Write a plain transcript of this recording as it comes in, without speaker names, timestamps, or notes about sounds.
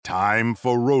Time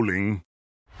for rolling.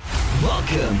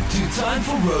 Welcome to Time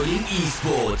for Rolling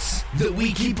Esports, the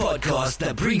weekly podcast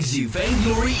that brings you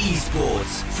Vainglory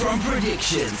Esports. From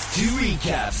predictions to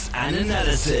recaps and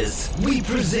analysis, we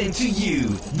present to you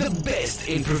the best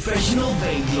in professional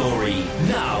Vainglory.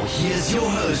 Now here's your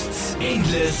hosts,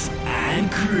 Endless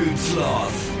and Crude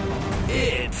Sloth.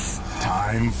 It's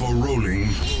Time for rolling.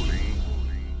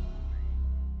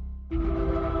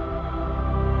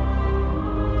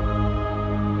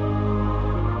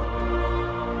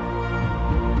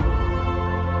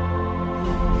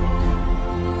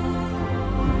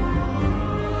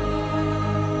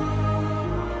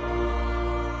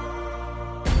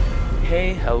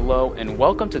 Hey, hello, and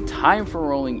welcome to Time for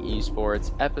Rolling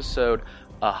Esports, episode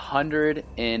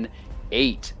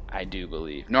 108, I do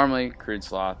believe. Normally, Crude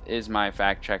Sloth is my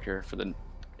fact checker for the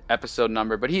episode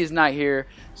number, but he is not here,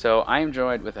 so I am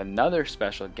joined with another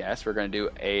special guest. We're going to do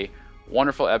a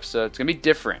wonderful episode. It's going to be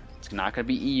different. It's not going to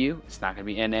be EU. It's not going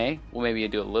to be NA. We'll maybe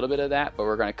do a little bit of that, but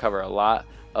we're going to cover a lot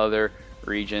other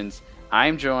regions.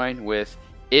 I'm joined with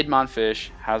Idmon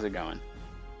Fish. How's it going?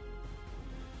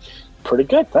 Pretty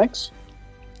good, thanks.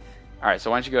 All right,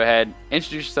 so why don't you go ahead,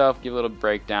 introduce yourself, give a little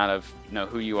breakdown of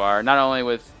who you are, not only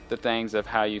with the things of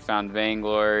how you found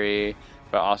Vainglory,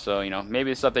 but also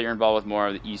maybe the stuff that you're involved with more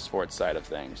of the esports side of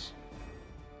things.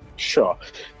 Sure.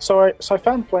 So I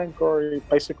found Vainglory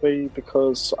basically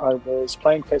because I was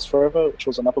playing Fates Forever, which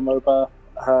was another MOBA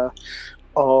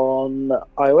on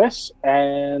iOS,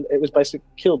 and it was basically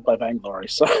killed by Vainglory.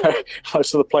 So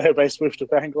most of the player base moved to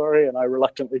Vainglory, and I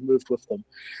reluctantly moved with them.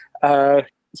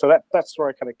 So that's where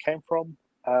I kind of came from.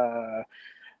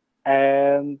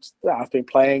 And I've been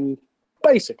playing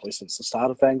basically since the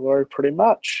start of Vainglory, pretty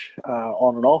much,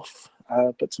 on and off,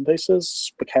 bits and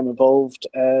pieces. Became involved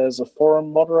as a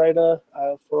forum moderator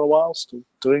for a while, still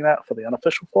doing that for the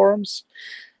unofficial forums.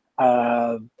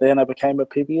 Then I became a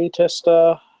PvE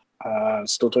tester,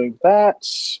 still doing that.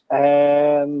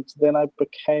 And then I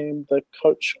became the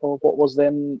coach of what was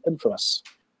then Infamous.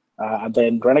 And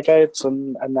then Renegades,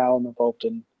 and now I'm involved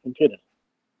in Impunity.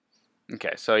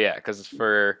 Okay, so yeah, because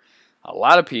for a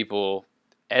lot of people,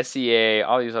 SEA,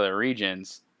 all these other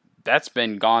regions, that's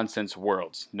been gone since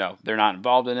Worlds. No, they're not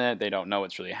involved in it. They don't know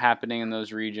what's really happening in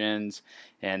those regions,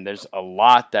 and there's a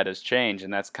lot that has changed,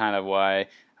 and that's kind of why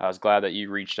I was glad that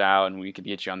you reached out and we could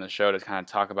get you on the show to kind of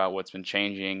talk about what's been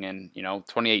changing. And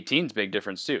 2018's big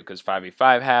difference too, because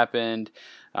 5v5 happened,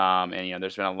 and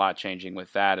there's been a lot changing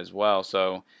with that as well.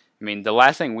 So I mean, the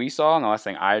last thing we saw, and the last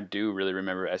thing I do really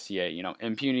remember SEA,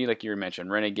 Impunity, like you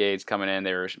mentioned, Renegades coming in,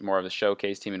 they were more of a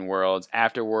showcase team in Worlds.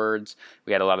 Afterwards,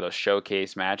 we had a lot of those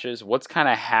showcase matches. What's kind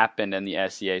of happened in the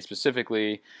SEA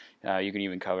specifically? You can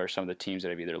even cover some of the teams that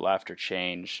have either left or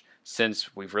changed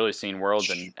since we've really seen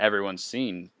Worlds and everyone's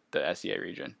seen the SEA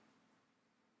region.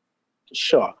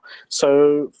 Sure.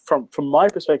 So from my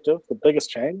perspective, the biggest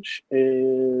change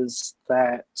is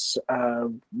that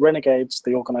Renegades,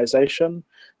 the organization,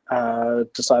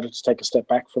 decided to take a step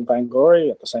back from Vainglory.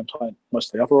 At the same time, most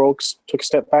of the other orgs took a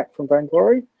step back from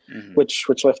Vainglory, which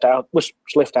left our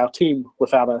team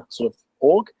without a sort of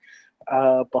org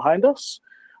behind us.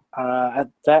 At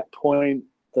that point,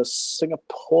 the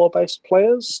Singapore-based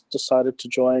players decided to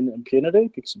join Impunity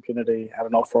because Impunity had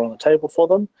an offer on the table for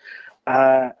them.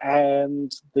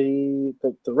 And the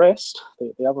rest,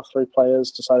 the other three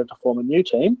players, decided to form a new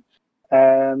team,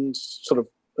 and sort of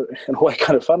in a way,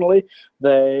 kind of funnily,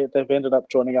 they've ended up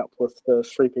joining up with the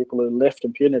three people who left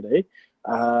Impunity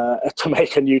to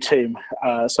make a new team.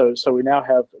 So we now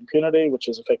have Impunity, which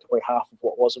is effectively half of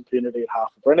what was Impunity and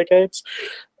half of Renegades,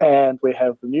 and we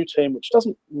have the new team, which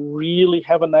doesn't really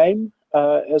have a name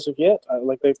as of yet.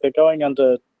 They're going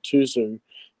under Tuzu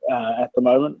at the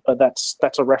moment, but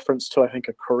that's a reference to, I think,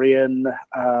 a Korean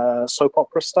soap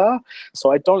opera star.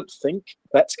 So I don't think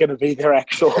that's going to be their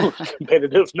actual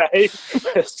competitive name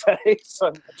per se,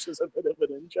 so much as a bit of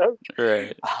an in-joke.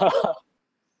 Right.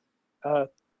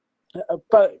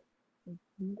 But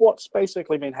what's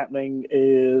basically been happening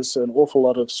is an awful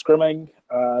lot of scrimming.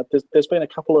 There's been a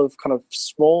couple of kind of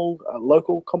small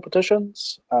local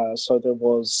competitions. So there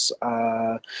was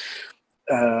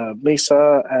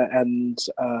Misa, and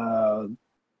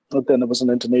then there was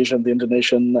the Indonesian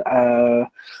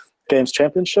Games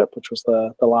Championship, which was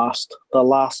the last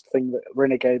thing that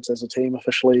Renegades as a team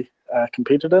officially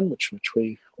competed in, which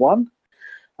we won.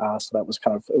 So that was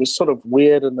it was sort of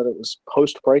weird in that it was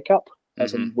post breakup,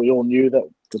 as in we all knew that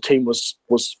the team was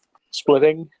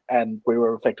splitting, and we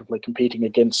were effectively competing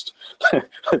against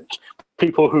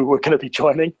people who were going to be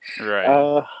joining,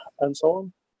 right, and so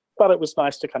on. But it was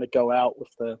nice to kind of go out with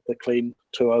the clean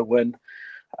 2-0 win,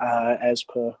 as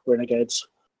per Renegades.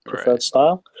 preferred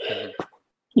style.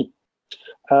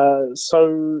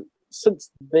 So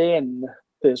since then,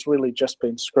 there's really just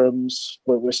been scrims.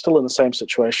 We're still in the same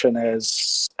situation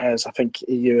as I think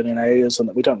EU and NA is, and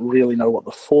that we don't really know what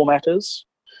the format is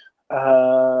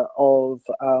of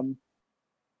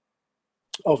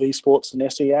esports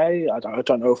and SEA. I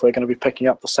don't know if we're going to be picking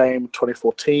up the same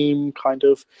 24-team kind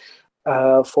of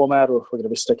format, or if we're going to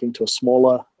be sticking to a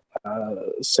smaller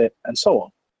set, and so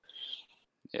on.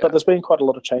 Yeah. But there's been quite a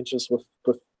lot of changes with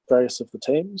various of the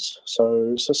teams.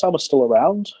 So some are still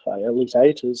around. Elite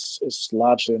 8 is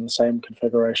largely in the same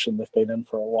configuration they've been in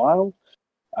for a while.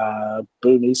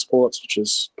 Boom Esports, which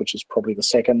is probably the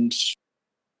second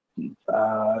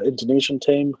Indonesian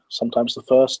team, sometimes the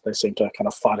first. They seem to kind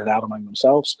of fight it out among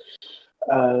themselves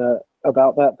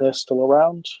about that. They're still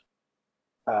around.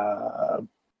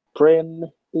 Bren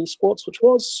Esports, which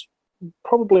was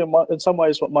probably in some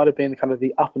ways what might have been kind of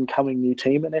the up and coming new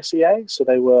team in SEA. So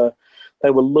they were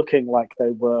looking like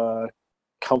they were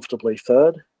comfortably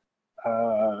third.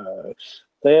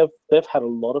 They've had a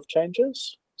lot of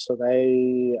changes. So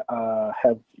they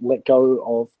have let go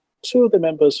of two of the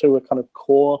members who were kind of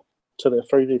core to their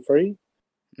 3v3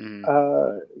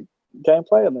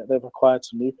 gameplay, and they've acquired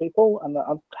some new people. And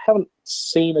I haven't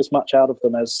seen as much out of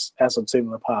them as I've seen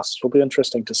in the past. It'll be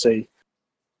interesting to see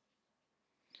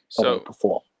how they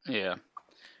perform. Yeah.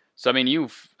 So, I mean,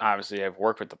 you've obviously have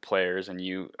worked with the players, and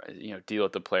you deal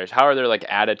with the players. How are their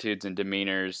attitudes and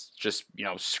demeanors? Just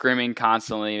scrimming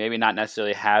constantly, maybe not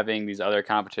necessarily having these other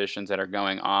competitions that are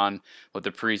going on with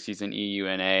the preseason EU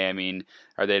and A. I mean,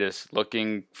 are they just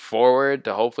looking forward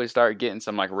to hopefully start getting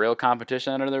some real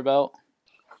competition under their belt?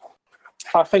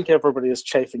 I think everybody is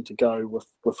chafing to go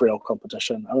with real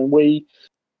competition. I mean,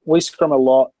 we scrim a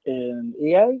lot in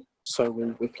EA. So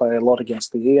we play a lot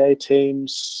against the EA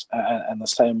teams, and the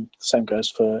same goes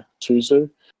for Tuzu.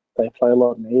 They play a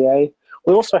lot in EA.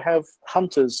 We also have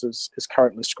Hunters is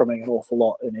currently scrimming an awful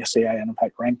lot in SEA, and in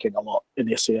fact ranking a lot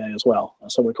in SEA as well.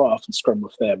 So we quite often scrim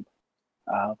with them,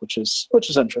 which is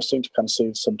interesting to kind of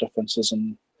see some differences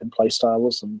in play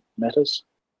styles and metas.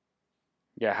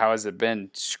 Yeah, how has it been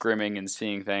scrimming and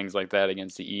seeing things like that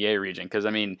against the EA region? Because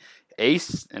I mean,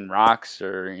 Ace and Rox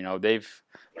are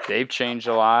they've changed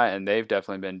a lot, and they've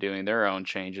definitely been doing their own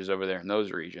changes over there in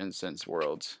those regions since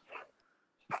Worlds.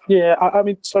 Yeah, I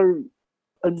mean, so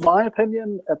in my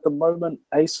opinion, at the moment,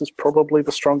 Ace is probably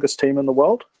the strongest team in the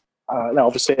world. Now,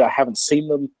 obviously, I haven't seen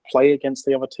them play against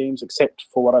the other teams, except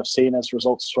for what I've seen as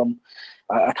results from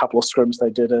a couple of scrims they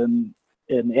did in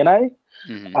NA.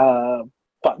 Mm-hmm.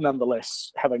 But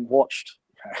nonetheless, having watched,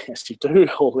 as you do,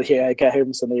 all the EA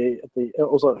games and the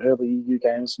also early EU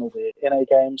games and all the NA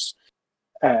games,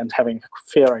 and having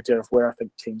a fair idea of where I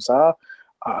think teams are,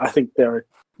 I think they're,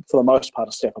 for the most part,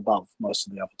 a step above most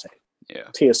of the other teams. Yeah.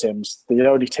 TSM's the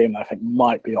only team that I think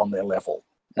might be on their level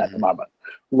at the moment.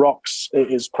 Rox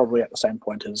is probably at the same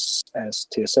point as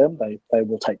TSM. They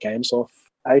will take games off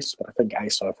Ace, but I think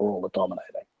Ace overall are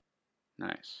dominating.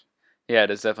 Nice. Yeah,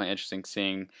 it is definitely interesting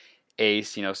seeing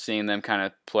Ace, seeing them kind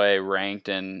of play ranked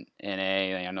in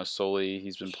NA. I know Soli,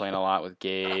 he's been playing a lot with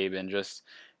Gabe, and just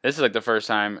this is the first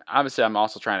time. Obviously, I'm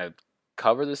also trying to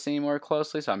cover the scene more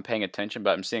closely, so I'm paying attention,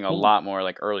 but I'm seeing a lot more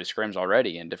early scrims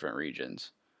already in different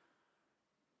regions.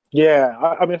 Yeah,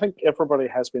 I mean, I think everybody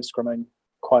has been scrimming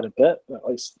quite a bit,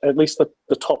 at least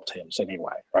the top teams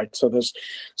anyway, right? So there's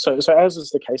so as is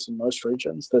the case in most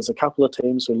regions, there's a couple of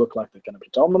teams who look like they're going to be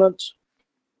dominant,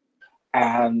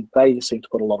 and they seem to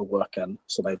put a lot of work in,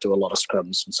 so they do a lot of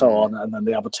scrims and so on, and then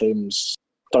the other teams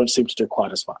don't seem to do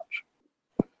quite as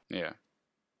much. Yeah.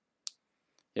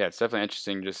 Yeah, it's definitely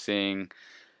interesting just seeing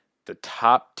the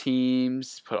top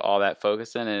teams put all that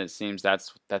focus in, and it seems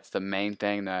that's the main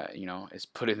thing that is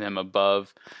putting them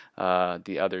above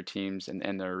the other teams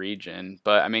in their region.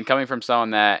 But I mean, coming from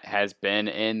someone that has been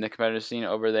in the competitive scene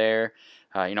over there,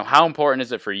 how important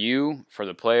is it for you, for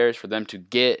the players, for them to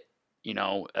get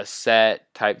a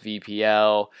set type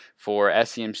VPL, for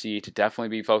SCMC to definitely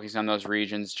be focusing on those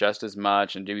regions just as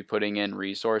much and to be putting in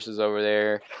resources over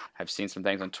there? I've seen some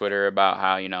things on Twitter about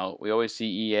how, we always see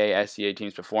EA, SCA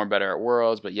teams perform better at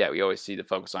Worlds, but yet we always see the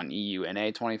focus on EU and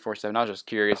A 24/7. I was just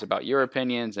curious about your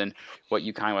opinions and what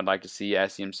you kind of would like to see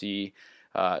SCMC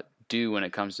do when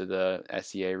it comes to the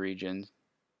SCA region.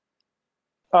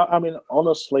 I mean,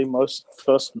 honestly,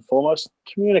 first and foremost,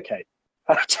 communicate.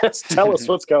 Just tell us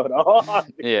what's going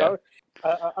on. Yeah.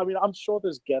 I mean, I'm sure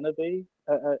there's going to be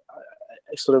a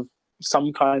sort of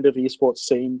some kind of esports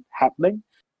scene happening,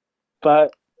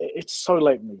 but it's so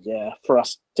late in the year for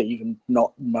us to even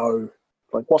not know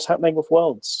Like, what's happening with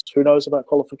Worlds? Who knows about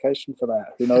qualification for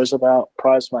that? Who knows about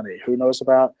prize money? Who knows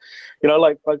about,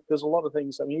 like there's a lot of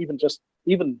things. I mean, even just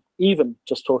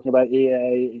talking about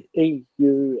EA,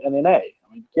 EU, and NA.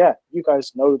 I mean, yeah, you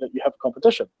guys know that you have a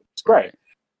competition. It's great, Right.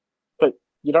 but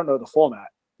you don't know the format.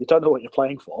 You don't know what you're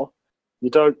playing for.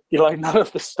 None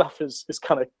of this stuff is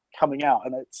kind of coming out,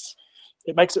 and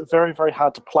it makes it very, very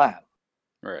hard to plan.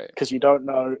 Right. Because you don't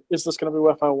know, is this going to be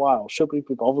worth our while? Should we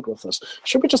be bothered with this?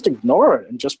 Should we just ignore it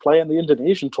and just play in the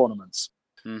Indonesian tournaments?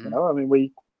 Mm-hmm. I mean,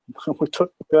 we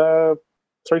took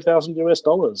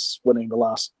 $3,000 winning the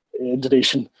last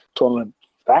Indonesian tournament.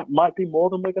 That might be more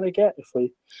than we're going to get if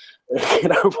we,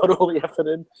 put all the effort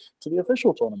into the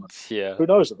official tournament. Yeah. Who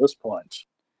knows at this point?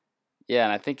 Yeah,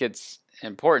 and I think it's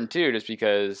important too, just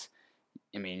because,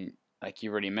 I mean, like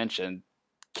you already mentioned,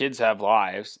 kids have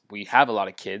lives. We have a lot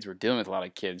of kids. We're dealing with a lot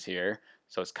of kids here.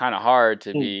 So it's kind of hard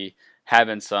to be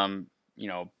having some,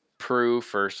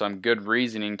 proof or some good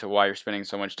reasoning to why you're spending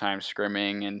so much time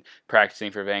scrimming and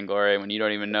practicing for Vainglory when you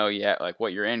don't even know yet, like,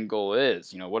 what your end goal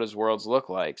is. What does Worlds look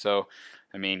like? So,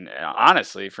 I mean,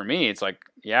 honestly, for me, it's like,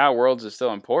 yeah, Worlds is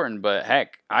still important, but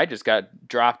heck, I just got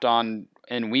dropped on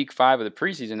in week 5 of the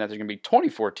preseason that there's going to be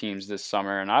 24 teams this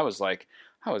summer. And I was like,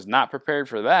 I was not prepared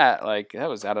for that. Like, that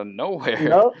was out of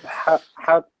nowhere.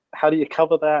 How do you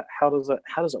cover that? How does it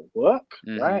work?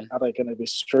 Mm-hmm. Right? Are they going to be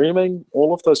streaming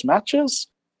all of those matches?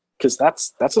 Because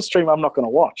that's a stream I'm not going to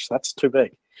watch. That's too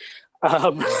big.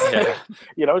 Yeah.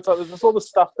 So there's all the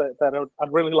stuff that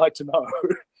I'd really like to know.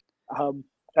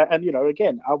 And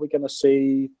again, are we going to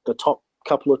see the top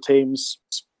couple of teams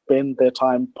spend their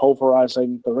time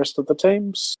pulverizing the rest of the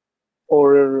teams,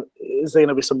 or is there going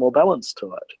to be some more balance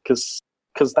to it? Because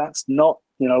that's not,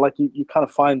 like you kind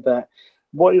of find that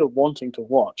what you're wanting to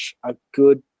watch are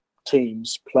good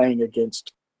teams playing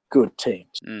against good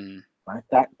teams. Mm-hmm. Right?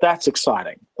 That's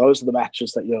exciting. Those are the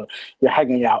matches that you're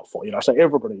hanging out for. So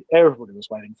everybody was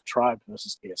waiting for Tribe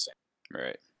versus TSM.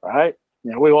 Right. Right?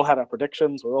 We all had our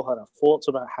predictions. We all had our thoughts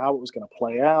about how it was going to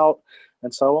play out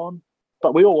and so on.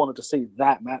 But we all wanted to see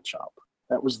that matchup.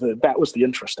 That was the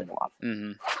interesting one.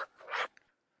 Mm-hmm.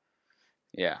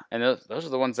 Yeah, and those are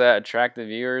the ones that attract the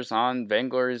viewers on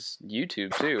Vainglory's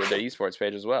YouTube too, or the esports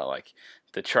page as well. Like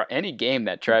any game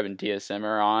that Tribe and TSM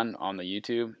are on the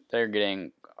YouTube, they're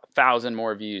getting 1,000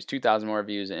 more views, 2,000 more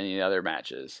views than any other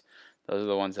matches. Those are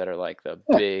the ones that are like the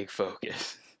big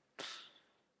focus.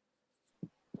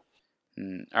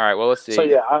 All right, well, let's see. So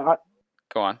yeah,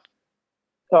 go on.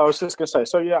 I was just gonna say.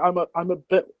 So yeah, I'm a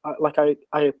bit like I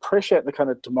appreciate the kind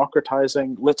of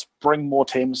democratizing. Let's bring more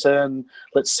teams in.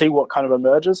 Let's see what kind of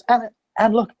emerges.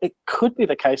 And look, it could be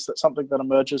the case that something that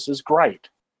emerges is great.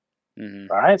 Mm-hmm.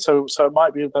 Right? So it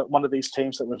might be that one of these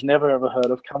teams that we've never ever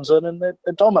heard of comes in and they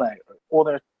dominate, or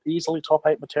they're easily top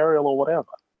 8 material or whatever.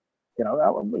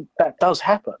 That does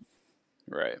happen.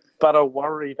 Right. But I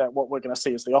worry that what we're going to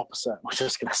see is the opposite. We're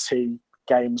just going to see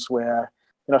games where,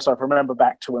 so I remember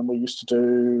back to when we used to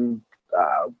do,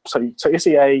 so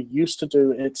SEA used to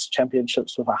do its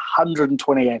championships with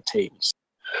 128 teams.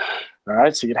 All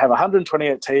right, so you'd have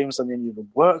 128 teams, and then you would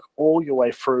work all your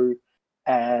way through,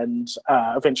 and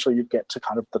eventually you'd get to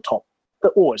kind of the top,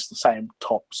 always the same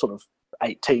top sort of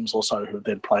 8 teams or so who would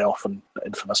then play off, and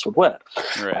Infamous would win.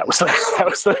 Right.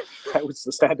 That was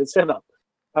the standard setup.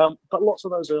 But lots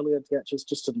of those earlier matches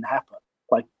just didn't happen.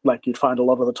 Like you'd find a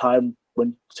lot of the time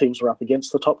when teams were up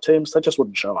against the top teams, they just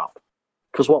wouldn't show up.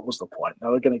 Because what was the point? They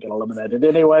were going to get eliminated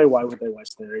anyway. Why would they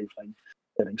waste their evening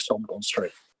getting stomped on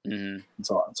street? Mm-hmm. And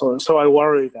so on. So I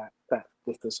worry that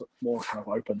with this more kind of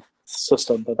open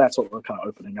system, that's what we're kind of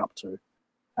opening up to.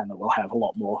 And that we'll have a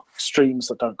lot more streams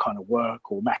that don't kind of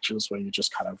work, or matches where you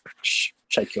just kind of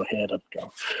shake your head and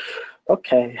go,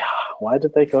 okay, why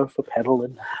did they go for pedal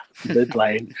in mid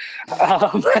lane?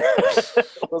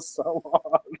 Or so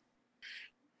on.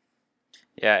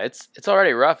 Yeah, it's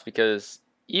already rough because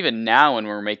even now when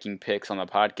we're making picks on the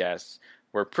podcast,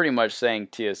 we're pretty much saying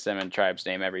TSM and Tribe's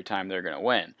name every time they're going to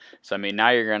win. So, I mean, now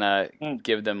you're going to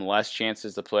give them less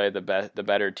chances to play the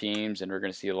better teams, and we're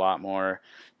going to see a lot more,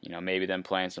 maybe them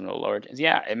playing some of the lower teams.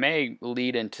 Yeah, it may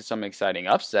lead into some exciting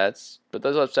upsets, but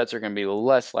those upsets are going to be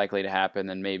less likely to happen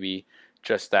than maybe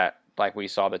just that, like we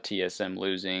saw the TSM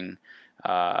losing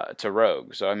to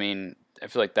Rogue. So, I mean, I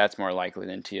feel like that's more likely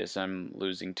than TSM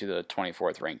losing to the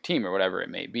 24th ranked team or whatever it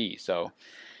may be. So,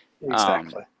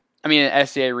 exactly. I mean, in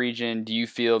SEA region, do you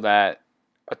feel that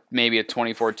maybe a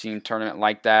 2014 tournament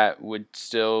like that would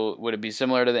it be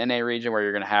similar to the NA region where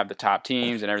you're going to have the top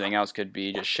teams and everything else could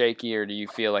be just shaky, or do you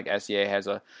feel like SEA has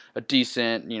a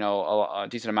decent, a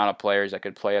decent amount of players that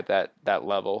could play at that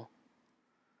level?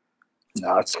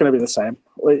 No, it's going to be the same.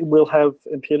 We'll have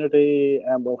Impunity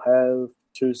and we'll have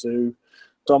Tuzu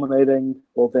dominating.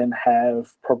 We'll then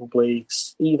have probably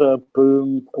either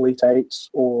Boom, Elite Eight,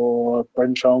 or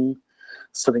Brenchong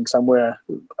sitting somewhere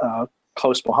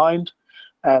close behind,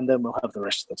 and then we'll have the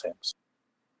rest of the teams.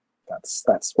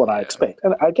 That's what I expect.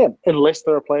 And again, unless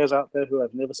there are players out there who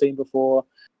I've never seen before,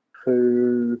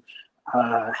 who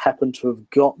happen to have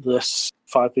got this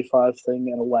 5v5 thing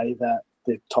in a way that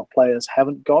the top players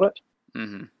haven't got it.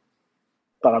 Mm-hmm.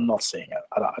 But I'm not seeing it.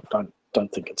 I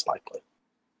don't think it's likely.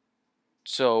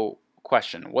 So,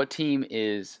 question: what team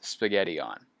is Spaghetti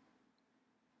on?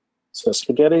 So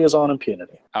Spaghetti is on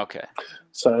Impunity. Okay.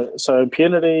 So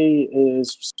Impunity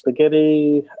is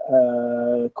Spaghetti,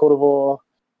 Cordovor,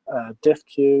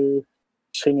 DefQ,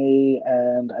 Chingy,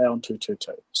 and Aeon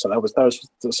 222. So that was those.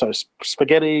 So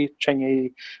Spaghetti,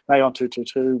 Chingy, Aeon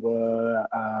 222 were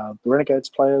the Renegades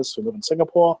players who live in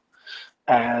Singapore,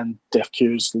 and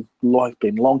DefQ's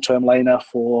been long-term laner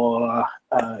for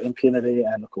Impunity,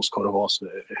 and of course Cordovor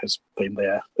has been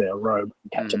their roam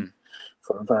captain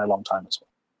for a very long time as well.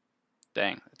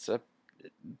 Dang,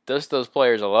 just those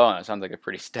players alone, it sounds like a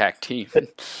pretty stacked team.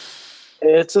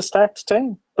 It's a stacked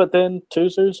team, but then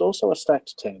Tuzu's also a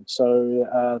stacked team.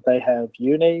 So they have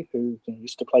Uni, who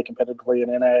used to play competitively in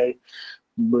NA,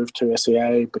 moved to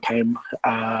SEA, became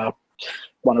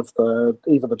one of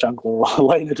either the jungle or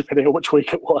laner, depending on which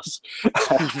week it was,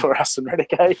 for us in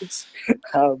Renegades.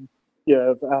 You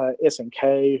have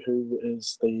SNK, who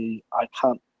is I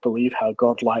can't believe how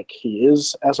godlike he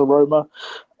is as a roamer.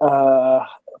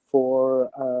 For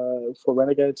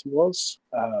Renegades he was.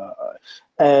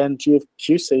 And you have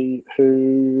QC,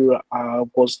 who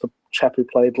was the chap who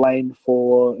played lane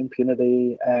for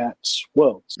Impunity at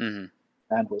Worlds, and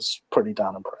was pretty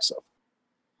darn impressive.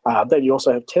 Then you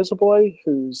also have Tezaboy,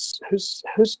 who's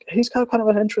got kind of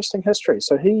an interesting history.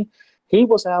 So he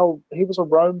was a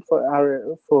roam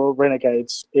for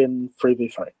Renegades in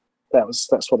 3v3.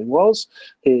 That's what he was.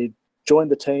 He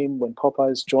joined the team when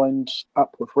Popeyes joined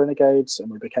up with Renegades, and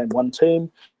we became one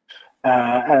team.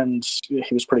 And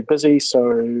he was pretty busy,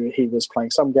 so he was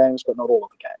playing some games, but not all of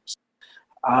the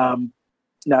games.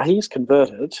 Now he's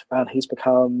converted, and he's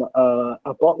become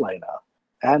a bot laner,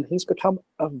 and he's become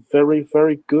a very,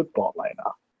 very good bot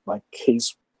laner. Like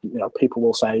people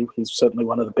will say he's certainly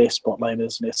one of the best bot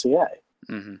laners in SEA.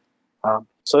 Mm-hmm.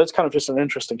 So it's kind of just an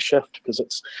interesting shift, because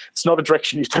it's not a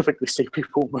direction you typically see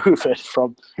people move it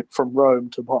from roam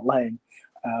to bot lane.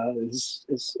 It's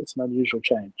an unusual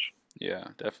change. Yeah,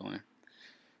 definitely.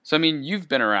 So, I mean, you've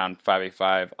been around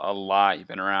 5v5 a lot. You've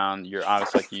been around, you're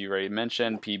obviously, like you already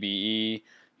mentioned, PBE.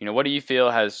 What do you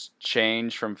feel has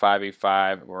changed from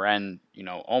 5v5? We're in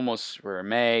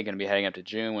May, going to be heading up to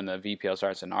June when the VPL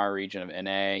starts in our region of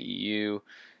NA, EU.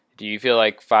 Do you feel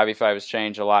like 5v5 has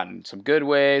changed a lot in some good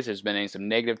ways? There's been some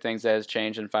negative things that has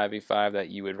changed in 5v5 that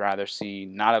you would rather see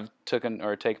not have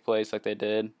take place like they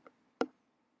did?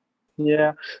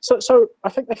 Yeah. So I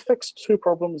think they fixed two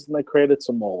problems and they created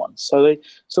some more ones. So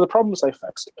the problems they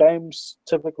fixed, games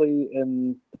typically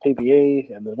in the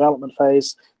PBE and the development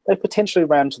phase, they potentially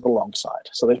ran to the long side.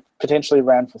 So they potentially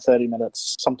ran for 30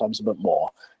 minutes, sometimes a bit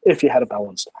more, if you had a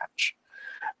balanced match.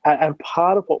 And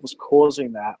part of what was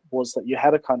causing that was that you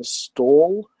had a kind of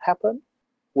stall happen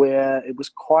where it was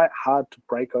quite hard to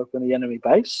break open the enemy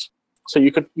base. So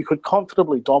you could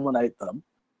comfortably dominate them,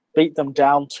 beat them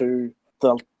down to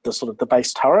the sort of the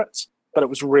base turrets, but it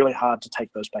was really hard to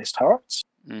take those base turrets.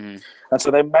 Mm-hmm. And so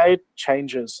they made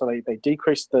changes. So they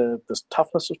decreased the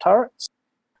toughness of turrets,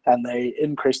 and they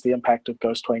increased the impact of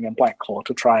Ghostwing and Blackclaw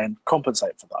to try and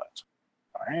compensate for those.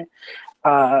 All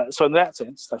right. So in that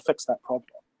sense, they fixed that problem.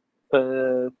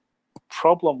 The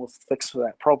problem with fixing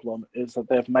that problem is that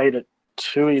they've made it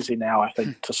too easy now, I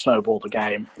think, to snowball the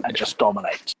game and just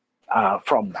dominate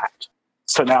from that.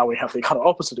 So now we have the kind of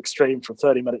opposite extreme from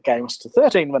 30-minute games to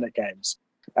 13-minute games,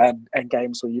 and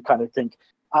games where you kind of think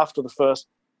after the first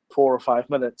 4 or 5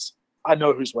 minutes, I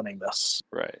know who's winning this.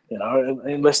 Right.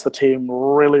 Unless the team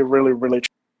really, really, really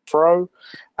throw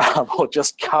or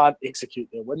just can't execute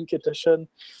their win condition,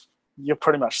 you're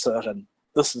pretty much certain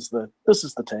this is the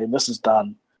team, this is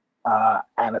done,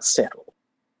 and it's settled.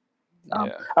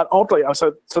 And oddly,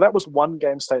 so that was one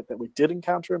game state that we did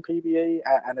encounter in PBE,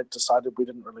 and it decided we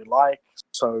didn't really like,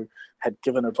 so had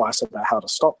given advice about how to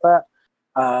stop that.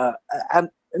 And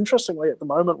interestingly, at the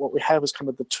moment, what we have is kind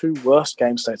of the two worst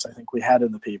game states I think we had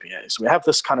in the PBE. So we have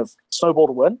this kind of snowball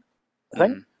to win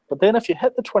thing, but then if you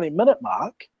hit the 20-minute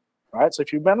mark, right, so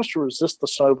if you manage to resist the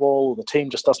snowball, or the team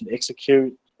just doesn't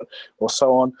execute, or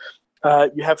so on,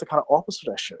 you have the kind of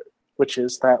opposite issue, which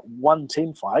is that one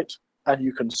team fight and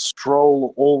you can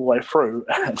stroll all the way through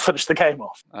and finish the game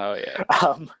off. Oh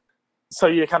yeah. So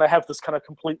you kind of have this kind of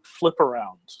complete flip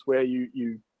around where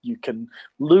you can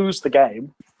lose the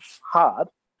game hard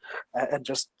and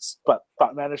just but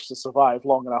manage to survive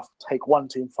long enough, take one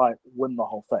team fight, win the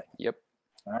whole thing. Yep.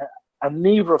 Right? And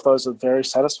neither of those are very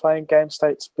satisfying game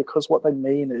states, because what they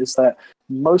mean is that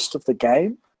most of the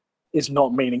game is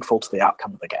not meaningful to the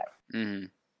outcome of the game. Mm-hmm.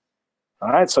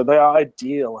 All right, so the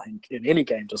ideal in any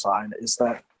game design is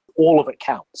that all of it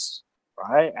counts,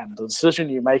 right? And the decision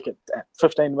you make at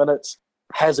 15 minutes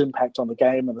has impact on the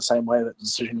game in the same way that the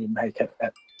decision you make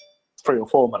at 3 or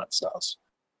 4 minutes does.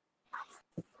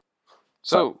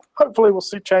 So hopefully we'll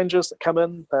see changes that come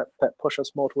in that push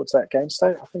us more towards that game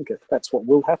state. I think that's what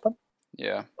will happen.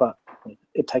 Yeah. But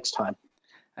it takes time.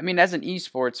 I mean, as an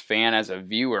esports fan, as a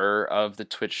viewer of the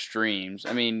Twitch streams,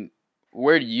 I mean,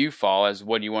 where do you fall as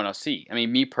what do you want to see? I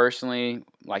mean, me personally,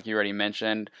 like you already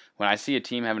mentioned, when I see a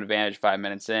team have an advantage 5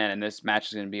 minutes in and this match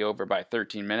is going to be over by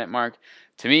 13-minute mark,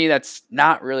 to me, that's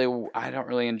not really, I don't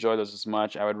really enjoy those as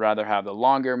much. I would rather have the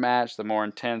longer match, the more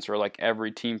intense, or like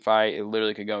every team fight, it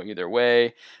literally could go either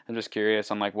way. I'm just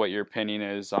curious on like what your opinion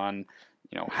is on,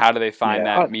 how do they find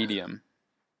that medium?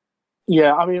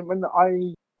 Yeah, I mean, when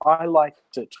I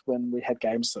liked it when we had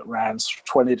games that ran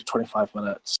 20 to 25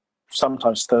 minutes,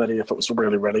 sometimes 30 if it was a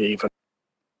really, really even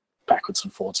backwards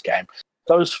and forwards game.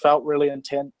 Those felt really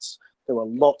intense. There were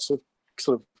lots of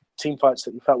sort of team fights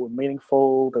that you felt were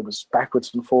meaningful. There was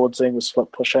backwards and forwardsing, with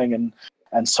split pushing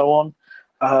and so on,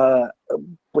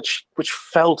 which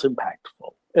felt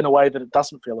impactful in a way that it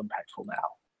doesn't feel impactful now.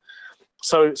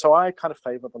 So I kind of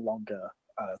favor the longer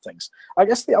things. I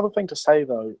guess the other thing to say,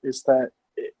 though, is that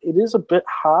it is a bit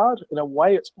hard. In a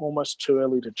way, it's almost too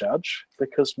early to judge,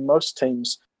 because most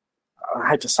teams, I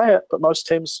hate to say it, but most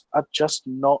teams are just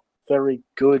not very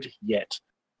good yet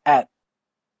at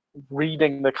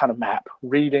reading the kind of map,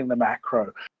 reading the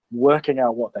macro, working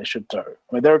out what they should do.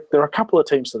 I mean, there are a couple of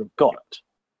teams that have got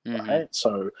it, mm-hmm. right?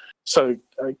 So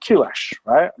QLash,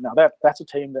 right? Now that's a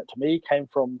team that to me came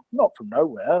from not from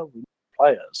nowhere,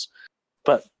 players,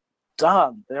 but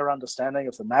darn, their understanding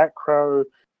of the macro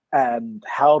and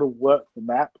how to work the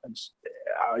map, and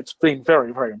it's been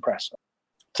very, very impressive.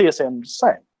 TSM,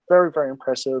 same, very, very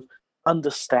impressive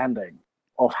understanding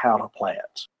of how to play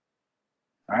it.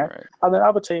 Right? And then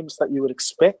other teams that you would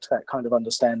expect that kind of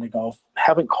understanding of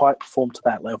haven't quite performed to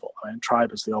that level. I mean,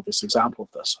 Tribe is the obvious example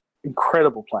of this.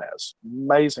 Incredible players,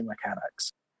 amazing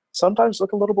mechanics. Sometimes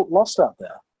look a little bit lost out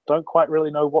there. Don't quite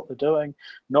really know what they're doing,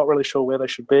 not really sure where they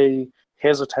should be,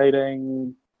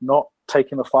 hesitating, not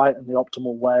taking the fight in the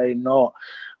optimal way, not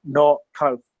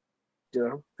kind of,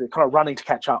 they're kind of running to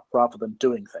catch up rather than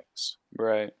doing things.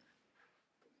 Right.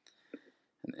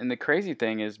 And the crazy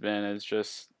thing is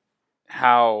just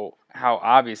how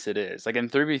obvious it is. Like in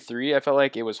 3v3, I felt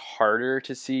like it was harder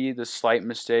to see the slight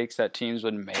mistakes that teams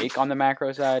would make on the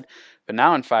macro side. But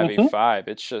now in 5v5,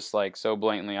 it's just like so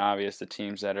blatantly obvious the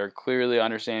teams that are clearly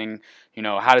understanding,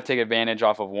 how to take advantage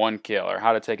off of one kill, or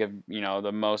how to take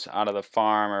the most out of the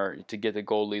farm, or to get the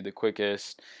gold lead the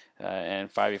quickest.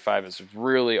 And 5v5 has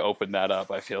really opened that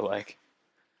up, I feel like.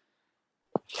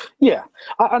 Yeah.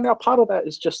 And now part of that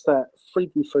is just that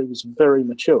 3v3 was very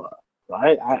mature.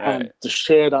 Right? And the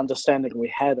shared understanding we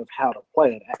had of how to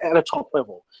play it at a top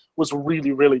level was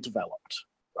really, really developed.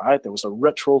 Right? There was a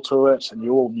ritual to it, and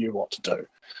you all knew what to do.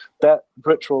 That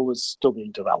ritual is still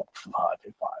being developed from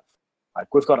 5v5.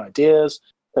 Like, we've got ideas.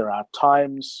 There are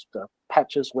times, there are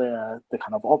patches where the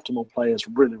kind of optimal play is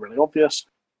really, really obvious,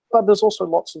 but there's also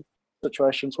lots of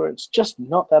situations where it's just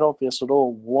not that obvious at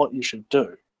all what you should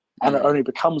do, and it only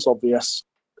becomes obvious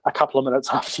a couple of minutes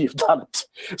after you've done it.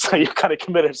 So you're kind of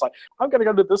committed. It's like, I'm going to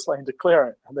go to this lane to clear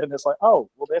it. And then it's like, oh,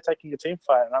 well, they're taking a team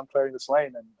fight and I'm clearing this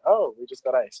lane. And, oh, we just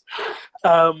got ace.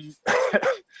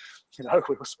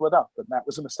 We were split up and that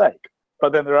was a mistake.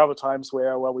 But then there are other times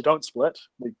where, well, we don't split.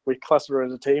 We cluster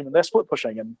as a team and they're split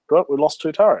pushing and well, we lost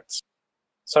 2 turrets.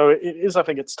 So it is, I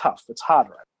think it's tough. It's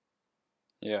harder.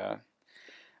 Yeah.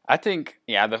 I think,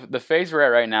 the phase we're at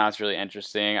right now is really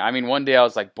interesting. I mean, one day I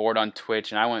was like bored on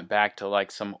Twitch and I went back to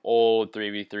like some old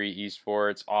 3v3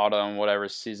 esports, autumn, whatever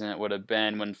season it would have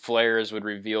been, when flares would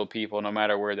reveal people no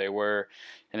matter where they were.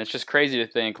 And it's just crazy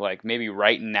to think, like, maybe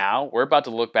right now, we're about to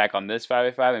look back on this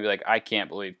 5v5 and be like, I can't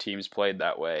believe teams played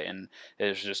that way. And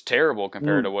it's just terrible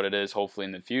compared to what it is, hopefully,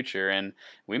 in the future. And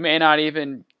we may not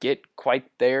even get quite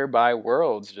there by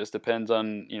Worlds. It just depends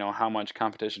on, how much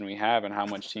competition we have and how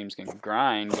much teams can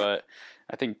grind. But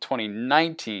I think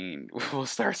 2019, we'll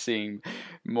start seeing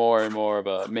more and more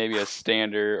of maybe a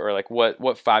standard, or like what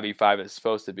 5v5 is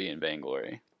supposed to be in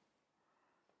Vainglory.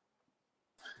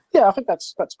 Yeah, I think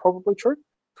that's probably true.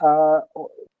 As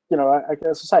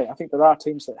I say, I think there are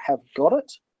teams that have got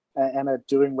it and are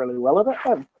doing really well at it.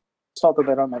 And it's not that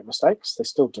they don't make mistakes; they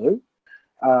still do,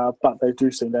 but they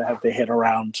do seem to have their head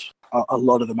around a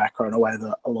lot of the macro in a way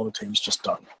that a lot of teams just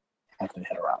don't have their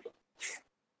head around.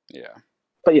 Yeah.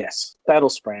 But yes, that'll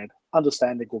spread.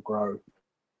 Understanding will grow,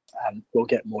 and we'll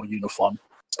get more uniform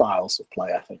styles of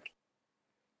play, I think.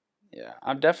 Yeah,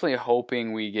 I'm definitely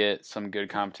hoping we get some good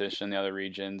competition in the other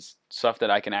regions, stuff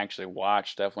that I can actually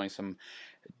watch. Definitely some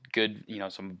good,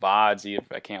 some VODs if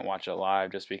I can't watch it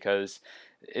live, just because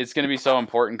it's going to be so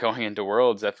important going into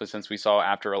Worlds. Definitely since we saw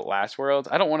after last Worlds,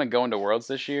 I don't want to go into Worlds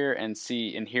this year and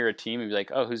see and hear a team and be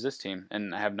like, oh, who's this team?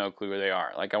 And I have no clue where they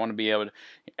are. Like, I want to be able to,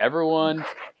 everyone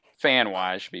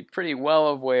fan-wise should be pretty well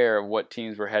aware of what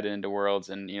teams were headed into Worlds,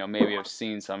 and maybe have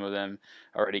seen some of them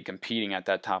already competing at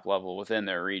that top level within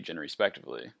their region,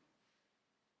 respectively.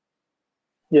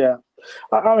 Yeah,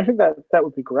 I think that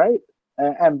would be great.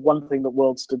 And one thing that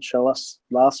Worlds did show us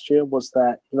last year was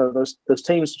that those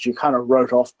teams that you kind of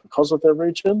wrote off because of their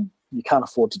region, you can't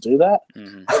afford to do that.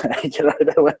 Mm-hmm.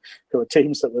 There were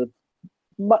teams that were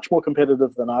much more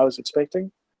competitive than I was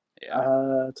expecting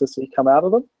to see come out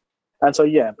of them. And so,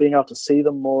 being able to see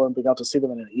them more and being able to see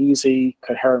them in an easy,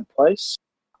 coherent place.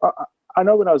 I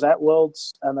know when I was at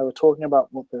Worlds and they were talking about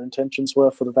what their intentions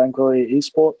were for the Vainglory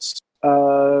Esports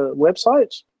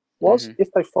website was,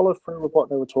 if they follow through with what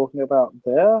they were talking about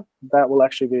there, that will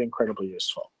actually be incredibly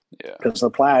useful. Yeah. Because the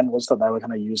plan was that they were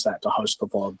going to use that to host the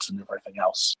VODs and everything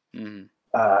else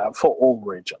for all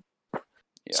region.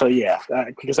 Yeah. So,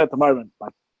 because at the moment,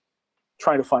 like,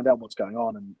 trying to find out what's going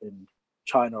on in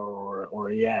China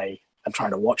or EA and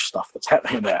trying to watch stuff that's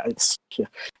happening there, it's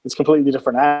completely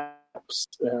different apps.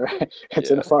 It's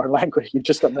in a foreign language. You've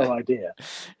just got no idea.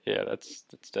 Yeah, that's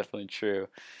definitely true.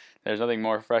 There's nothing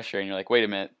more frustrating. You're like, wait a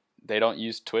minute, they don't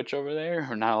use Twitch over there?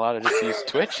 Or not allowed to just use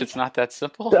Twitch? It's not that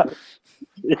simple? No.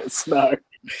 Yes, no.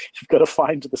 You've got to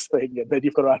find this thing, and then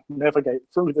you've got to navigate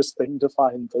through this thing to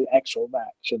find the actual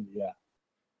match. And yeah.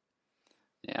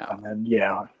 And then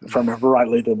if I remember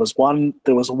rightly, there was one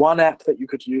app that you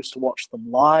could use to watch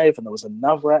them live, and there was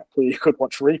another app where you could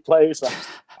watch replays.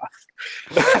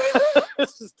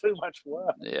 This is too much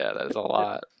work. Yeah, that is a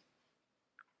lot.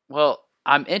 Well,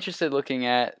 I'm interested looking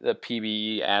at the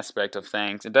PBE aspect of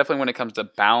things, and definitely when it comes to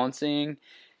balancing,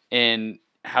 and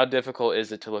how difficult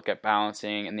is it to look at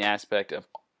balancing in the aspect of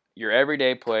your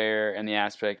everyday player and the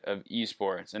aspect of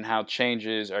esports, and how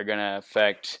changes are going to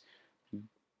affect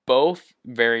both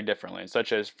very differently.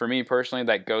 Such as, for me personally,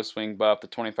 that Ghost Wing buff, the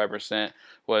 25%,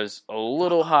 was a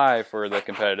little high for the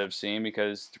competitive scene,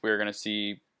 because we're going to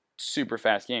see super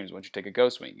fast games. Once you take a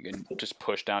Ghost Wing, you can just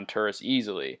push down turrets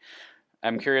easily.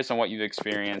 I'm curious on what you've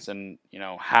experienced, and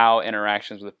how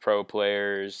interactions with pro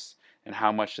players and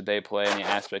how much do they play in the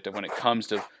aspect of when it comes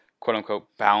to quote unquote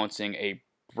balancing a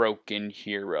broken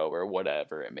hero or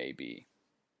whatever it may be.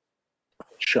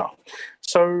 Sure.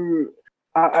 So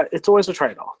it's always a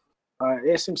trade-off.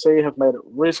 SMC have made it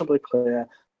reasonably clear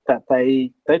that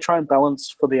they try and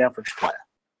balance for the average player.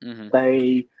 Mm-hmm.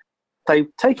 They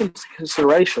take into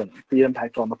consideration the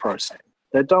impact on the pro scene.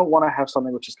 They don't want to have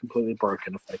something which is completely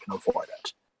broken if they can avoid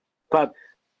it. But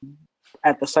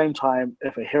at the same time,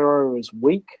 if a hero is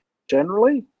weak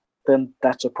generally, then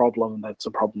that's a problem, and that's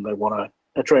a problem they want to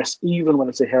address, even when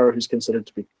it's a hero who's considered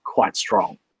to be quite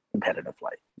strong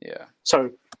competitively. Yeah.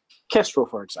 So Kestrel,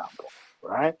 for example,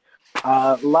 right?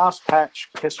 Last patch,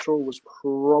 Kestrel was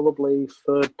probably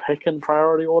third pick in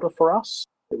priority order for us.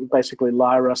 It was basically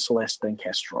Lyra, Celeste, and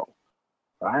Kestrel,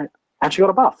 right? And she got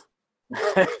a buff.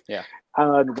 Yeah.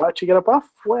 And why'd she get a buff?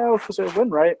 Well, because her win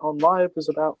rate on live is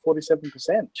about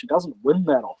 47%. She doesn't win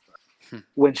that often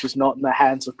when she's not in the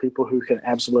hands of people who can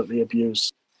absolutely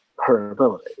abuse her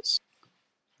abilities.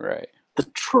 Right.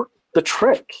 The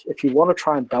trick, if you want to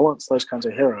try and balance those kinds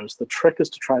of heroes, the trick is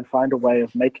to try and find a way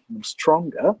of making them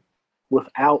stronger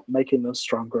without making them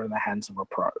stronger in the hands of a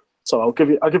pro. So I'll give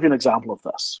you an example of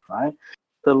this, right?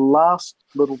 The last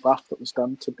little buff that was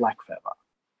done to Blackfeather,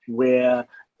 where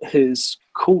his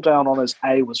cooldown on his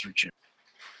A was reduced,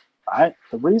 right?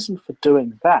 The reason for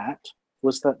doing that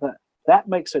was that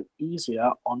makes it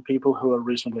easier on people who are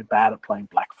reasonably bad at playing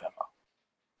Blackfeather.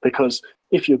 Because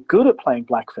if you're good at playing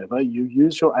Blackfeather, you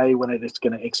use your A when it is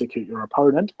going to execute your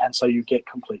opponent, and so you get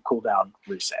complete cooldown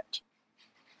reset.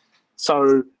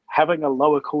 So having a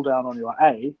lower cooldown on your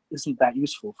A isn't that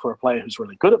useful for a player who's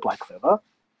really good at Blackfeather,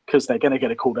 because they're going to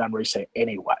get a cooldown reset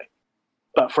anyway.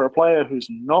 But for a player who's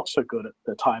not so good at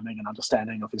the timing and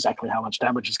understanding of exactly how much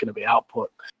damage is going to be output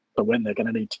for when they're going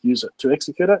to need to use it to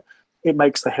execute it, it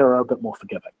makes the hero a bit more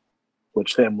forgiving.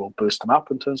 which then will boost him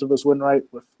up in terms of his win rate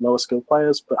with lower skill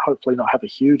players, but hopefully not have a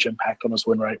huge impact on his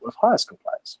win rate with higher skill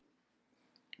players.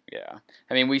 Yeah,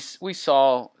 I mean, we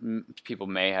saw, people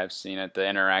may have seen it, the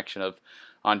interaction of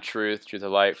on Truth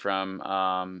of Light from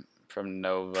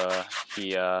Nova.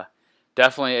 He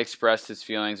definitely expressed his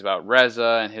feelings about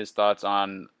Reza and his thoughts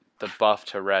on the buff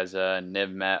to Reza, and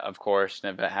Nivmet, of course.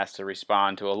 Nivmet has to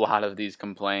respond to a lot of these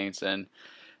complaints, and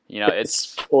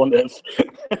it's for Niv.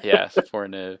 Yes, for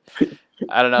Niv.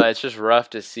 I don't know. It's just rough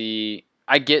to see.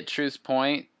 I get Truth's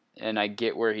point, and I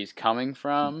get where he's coming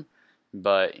from,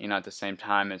 but at the same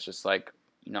time, it's just like,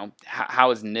 how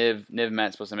is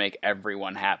Nivmet supposed to make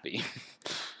everyone happy?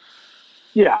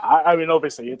 Yeah, I mean,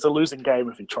 obviously, it's a losing game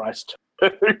if he tries to.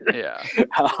 Yeah.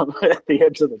 At the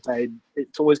end of the day,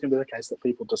 it's always going to be the case that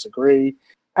people disagree,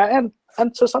 and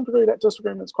to some degree, that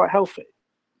disagreement is quite healthy,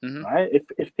 right?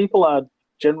 If people are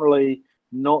generally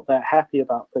not that happy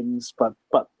about things, but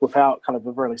without kind of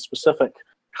a really specific,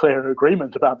 clear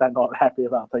agreement about that not happy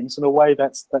about things, in a way,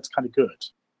 that's kind of good.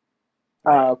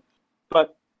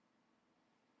 But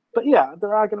yeah,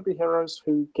 there are going to be heroes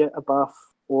who get a buff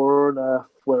or a nerf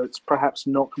where it's perhaps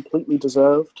not completely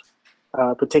deserved,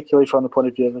 particularly from the point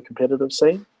of view of the competitive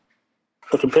scene.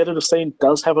 The competitive scene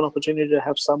does have an opportunity to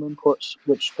have some input,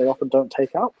 which they often don't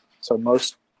take up. So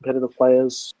most competitive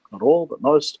players, not all, but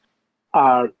most,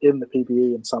 are in the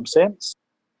PBE in some sense.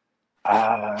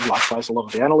 Likewise, a lot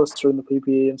of the analysts are in the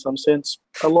PBE in some sense.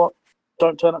 A lot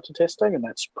don't turn up to testing, and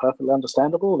that's perfectly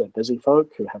understandable. They're busy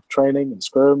folk who have training and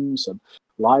scrims and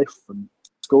life and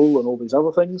school and all these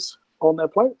other things on their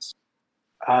plates.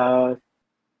 But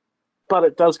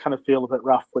it does kind of feel a bit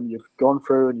rough when you've gone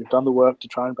through and you've done the work to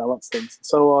try and balance things and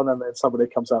so on, and then somebody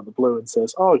comes out of the blue and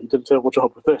says, "Oh, you did a terrible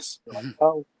job with this." You're like,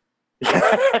 "Oh,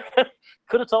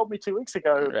 could have told me 2 weeks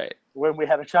ago when we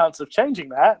had a chance of changing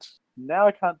that. Now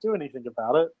I can't do anything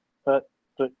about it, but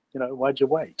why'd you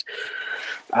wait?"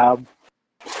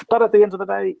 But at the end of the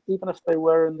day, even if they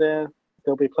were in there,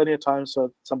 there'll be plenty of times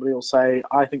that somebody will say,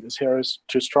 "I think this hero's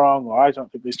too strong," or "I don't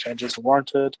think these changes are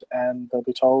warranted," and they'll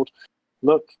be told,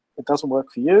 "Look, it doesn't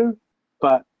work for you,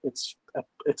 but it's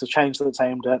a change that's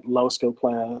aimed at lower skill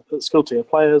tier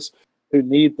players who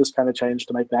need this kind of change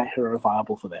to make that hero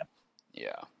viable for them."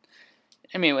 Yeah.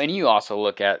 I mean, and you also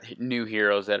look at new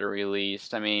heroes that are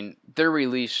released. I mean, they're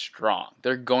released strong.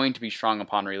 They're going to be strong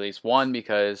upon release. One,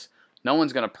 because no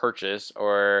one's going to purchase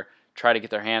or try to get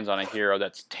their hands on a hero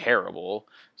that's terrible.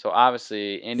 So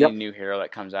obviously, any new hero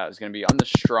that comes out is going to be on the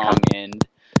strong end.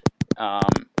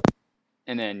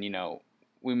 And then,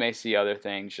 we may see other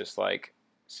things, just like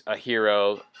a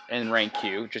hero in rank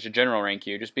Q, just a general rank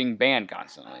Q, just being banned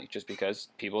constantly, just because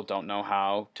people don't know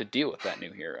how to deal with that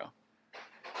new hero.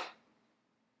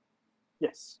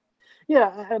 Yes.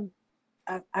 Yeah, and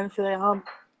if they aren't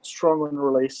strong on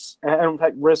release, and in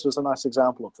fact, Rez was a nice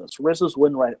example of this. Rez's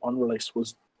win rate on release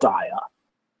was dire.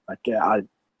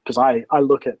 Because I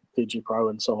look at PG Pro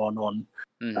and so on,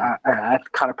 I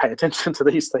kind of pay attention to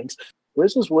these things.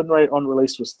 Rez's win rate on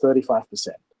release was 35%.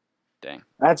 Dang.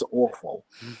 That's awful.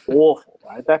 Awful,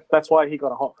 right? That's why he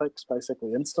got a hotfix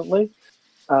basically instantly.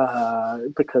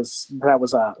 Because that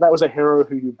was a hero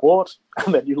who you bought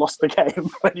and then you lost the game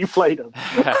when you played him.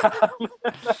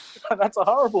 That's a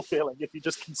horrible feeling if you're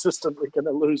just consistently going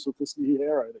to lose with this new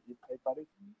hero that you paid money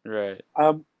for. Right.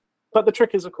 But the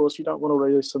trick is, of course, you don't want to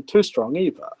release them too strong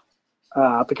either,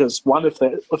 because one, if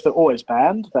they're always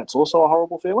banned, that's also a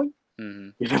horrible feeling. Mm-hmm.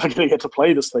 You're never going to get to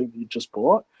play this thing that you just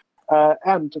bought,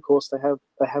 and of course they have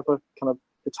a kind of,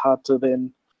 it's hard to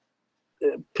then.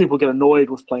 People get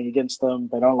annoyed with playing against them.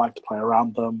 They don't like to play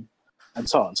around them, and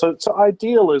so on. So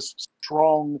ideal is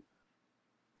strong,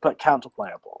 but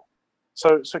counterplayable.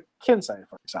 So Kinsei,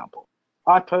 for example,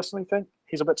 I personally think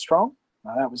he's a bit strong.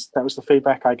 That was the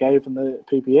feedback I gave in the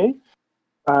PBE.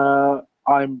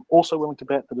 I'm also willing to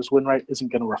bet that his win rate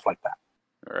isn't going to reflect that.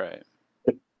 Right.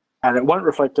 And it won't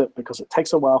reflect it because it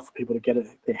takes a while for people to get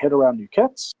their head around new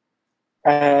kits,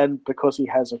 and because he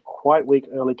has a quite weak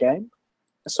early game.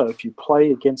 So if you play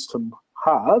against him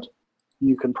hard,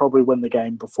 you can probably win the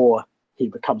game before he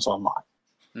becomes online.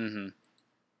 Mm-hmm.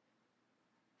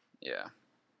 Yeah.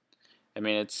 I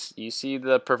mean, you see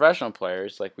the professional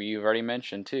players, like you've already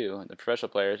mentioned too, the professional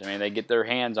players, I mean, they get their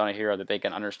hands on a hero that they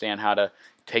can understand how to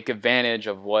take advantage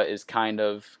of what is kind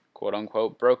of, quote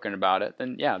unquote, broken about it.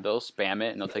 Then, yeah, they'll spam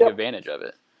it and they'll take advantage of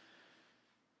it.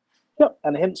 Yep,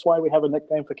 and hence why we have a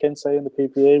nickname for Kinsei in the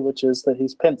PPE, which is that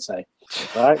he's Pensei,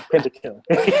 right? Pentakill.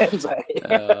 Kinsei.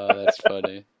 Oh, that's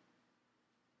funny.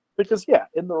 Because,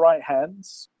 in the right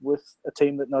hands, with a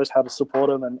team that knows how to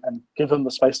support him and give him the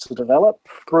space to develop,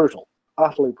 brutal.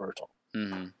 Utterly brutal.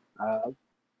 Mm-hmm.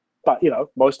 But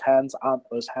most hands aren't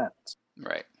those hands.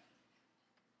 Right.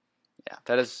 Yeah,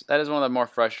 that is one of the more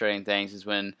frustrating things is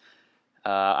when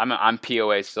I'm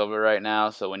POA silver right now,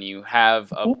 so when you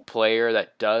have a player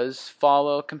that does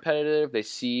follow competitive, they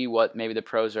see what maybe the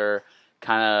pros are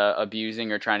kind of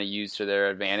abusing or trying to use to their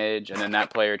advantage, and then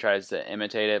that player tries to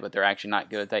imitate it, but they're actually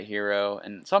not good at that hero.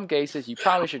 And in some cases, you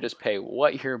probably should just pay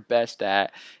what you're best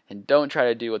at and don't try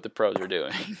to do what the pros are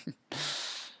doing.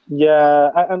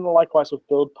 Yeah, and likewise with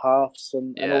build paths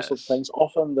and all sorts of Yes. things.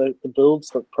 Often the builds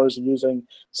that pros are using,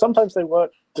 sometimes they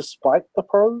work despite the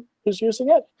pro who's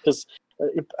using it, because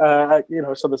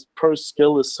so this pro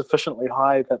skill is sufficiently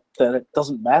high that it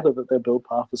doesn't matter that their build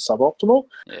path is suboptimal,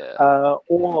 Yeah.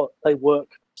 or they work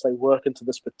into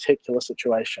this particular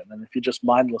situation, and if you just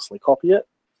mindlessly copy it,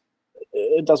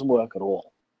 it doesn't work at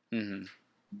all. Mm-hmm.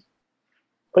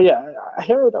 But yeah, a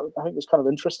hero that I think was kind of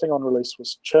interesting on release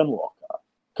was Churnwalker,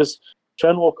 because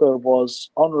Churnwalker was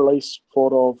on release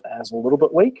thought of as a little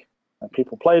bit weak, and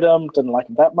people played him, didn't like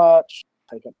him that much,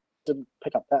 didn't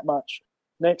pick up that much.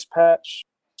 Next patch,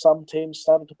 some teams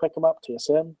started to pick him up,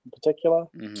 TSM in particular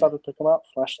started to pick him up,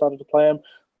 Flash started to play him.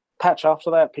 Patch after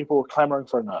that, people were clamoring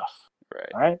for a nerf.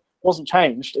 Right? Wasn't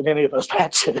changed in any of those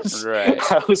patches. Right.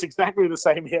 It was exactly the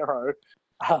same hero.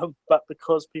 But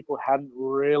because people hadn't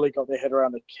really got their head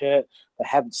around the kit, they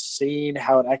hadn't seen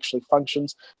how it actually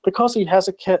functions, because he has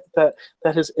a kit that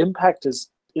his impact it's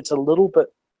a little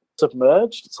bit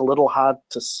submerged, it's a little hard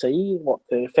to see what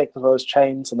the effect of those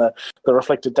chains and the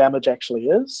reflected damage actually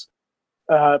is.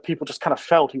 People just kind of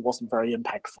felt he wasn't very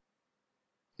impactful.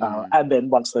 And then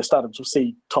once they started to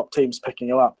see top teams picking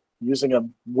him up, using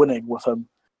him, winning with him,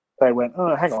 they went,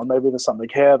 oh, hang on, maybe there's something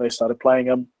here. They started playing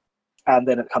him, and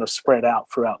then it kind of spread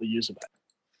out throughout the user base.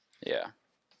 Yeah.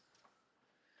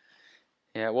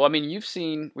 Yeah, well, I mean,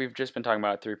 we've just been talking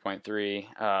about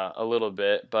 3.3 a little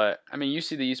bit, but I mean, you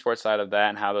see the esports side of that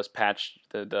and how those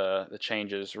the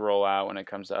changes roll out when it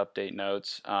comes to update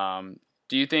notes.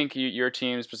 Do you think your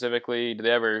team specifically, do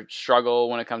they ever struggle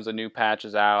when it comes to new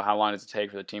patches out? How long does it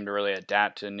take for the team to really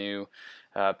adapt to a new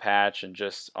patch and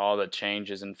just all the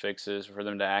changes and fixes for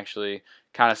them to actually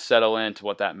kind of settle into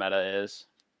what that meta is?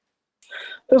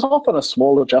 There's often a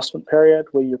small adjustment period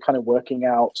where you're kind of working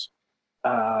out,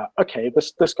 okay,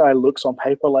 this guy looks on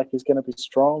paper like he's going to be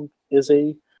strong. Is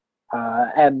he?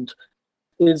 And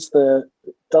does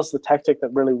the tactic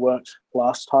that really worked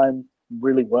last time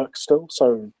really work still?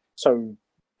 So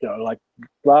like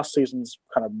last season's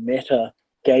kind of meta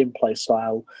gameplay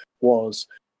style was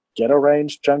get a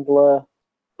ranged jungler,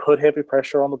 put heavy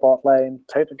pressure on the bot lane,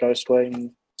 take the Ghost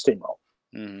Wing, steamroll.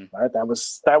 Right? That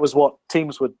was what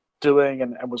teams were doing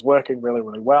and was working really,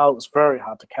 really well. It was very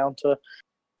hard to counter.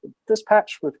 This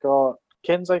patch, we've got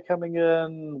Kenze coming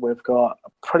in, we've got a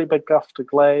pretty big buff to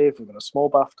Glaive, we've got a small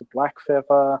buff to Black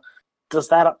Feather. Does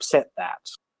that upset that?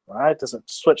 Right? Does it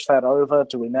switch that over?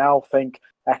 Do we now think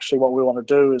actually what we want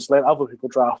to do is let other people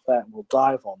draft that and we'll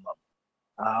dive on them?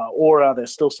 Or are there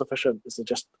still sufficient? Is there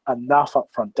just enough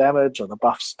upfront damage, or the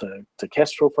buffs to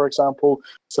Kestrel, for example,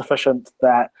 sufficient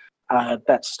that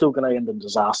that's still going to end in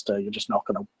disaster? You're just not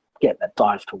going to get that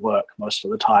dive to work most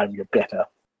of the time. You're better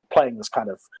playing this kind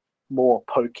of more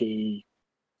pokey,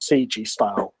 siegey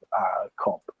style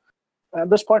comp. At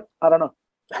this point, I don't know.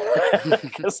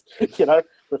 Because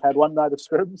we've had one night of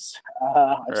scrims.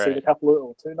 I've seen a couple of,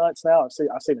 or 2 nights now.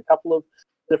 I've seen a couple of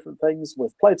different things.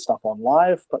 We've played stuff on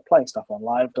live, but playing stuff on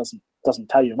live doesn't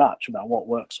tell you much about what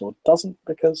works or doesn't,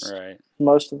 because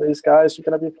most of these guys are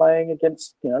going to be playing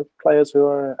against players who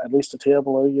are at least a tier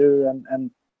below you,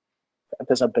 and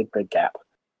there's a big gap,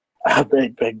 a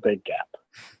big gap.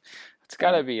 It's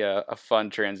got to be a fun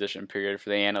transition period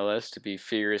for the analysts to be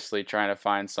furiously trying to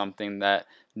find something that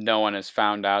no one has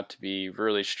found out to be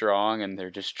really strong, and they're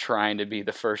just trying to be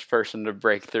the first person to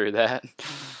break through that.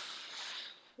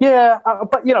 Yeah,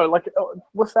 but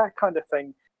with that kind of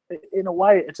thing, in a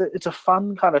way, it's a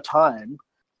fun kind of time,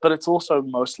 but it's also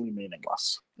mostly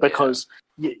meaningless, because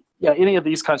any of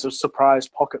these kinds of surprise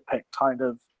pocket pick kind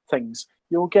of things,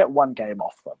 you'll get one game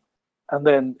off them, and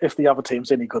then if the other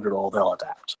team's any good at all, they'll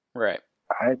adapt. Right.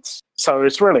 So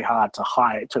it's really hard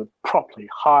to properly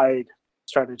hide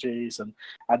strategies and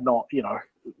not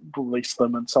release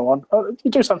them and so on.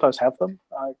 You do sometimes have them.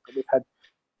 We've had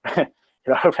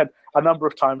I've had a number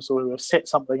of times where we've set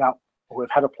something up, or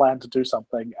we've had a plan to do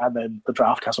something, and then the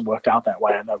draft hasn't worked out that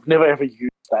way, and I've never ever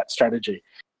used that strategy,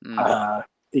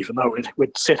 even though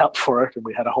we'd set up for it and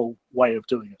we had a whole way of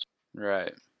doing it.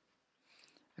 Right.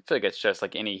 I feel like it's just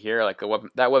like any hero, like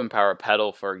that weapon power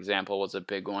pedal, for example, was a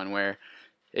big one where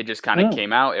it just kind of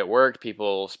came out, it worked,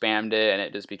 people spammed it, and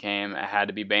it just became, it had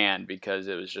to be banned because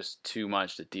it was just too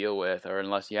much to deal with, or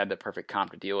unless you had the perfect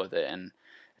comp to deal with it. And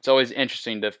it's always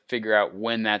interesting to figure out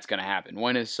when that's going to happen.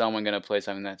 When is someone going to play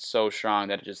something that's so strong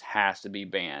that it just has to be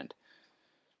banned?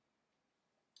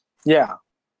 Yeah.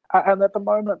 And at the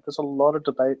moment, there's a lot of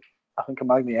debate, I think,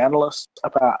 among the analysts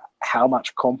about how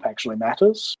much comp actually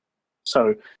matters.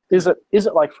 So is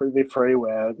it like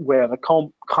 3v3 where the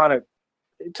comp kind of,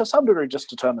 to some degree, just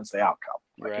determines the outcome?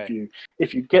 Like Right.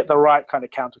 if you get the right kind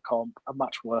of counter comp, a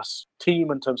much worse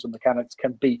team in terms of mechanics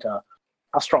can beat a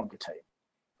stronger team.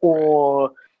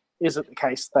 Or is it the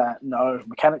case that no,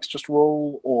 mechanics just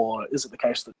rule, or is it the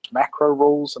case that macro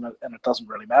rules and it doesn't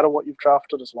really matter what you've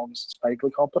drafted as long as it's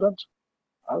vaguely competent?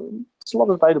 There's a lot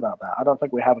of debate about that. I don't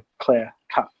think we have a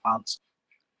clear-cut answer.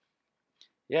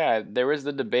 Yeah, there was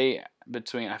the debate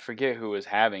between, I forget who was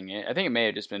having it. I think it may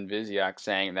have just been Viziak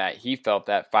saying that he felt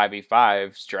that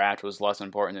 5v5's draft was less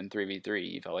important than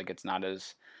 3v3. He felt like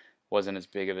wasn't as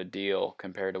big of a deal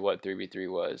compared to what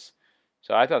 3v3 was.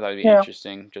 So I thought that would be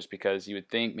interesting, just because you would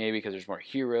think maybe because there's more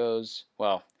heroes.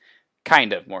 Well,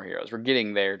 kind of more heroes. We're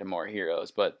getting there to more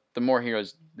heroes, but the more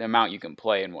heroes, the amount you can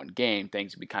play in one game,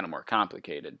 things would be kind of more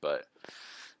complicated. But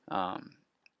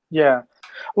yeah,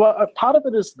 well, a part of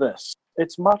it is this: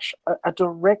 it's much a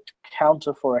direct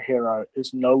counter for a hero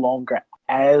is no longer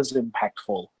as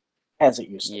impactful as it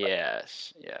used to be.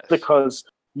 Yes. Because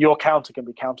your counter can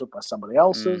be countered by somebody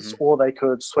else's, or they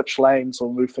could switch lanes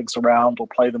or move things around or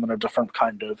play them in a different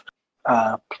kind of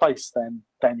place than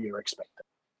you're expecting.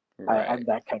 Right. And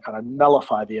that can kind of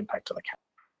nullify the impact of the counter.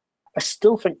 I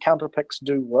still think counter picks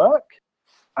do work,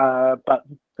 but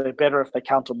they're better if they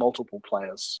counter multiple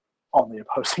players on the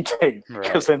opposing team,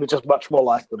 because then they're just much more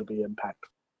likely to be impact.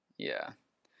 Yeah.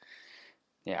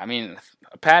 I mean,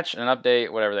 a patch, an update,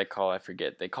 whatever they call it, I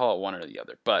forget. They call it one or the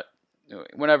other, but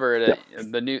whenever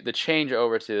the change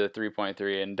over to the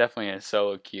 3.3, and definitely in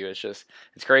solo queue, it's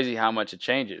crazy how much it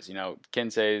changes.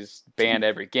 Kensei's banned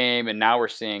every game, and now we're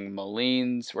seeing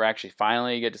Malines. We're actually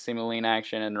finally get to see Maline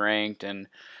action in ranked, and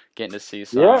getting to see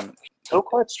some. Yeah, still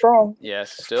quite strong.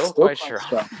 Yes, still quite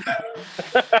strong.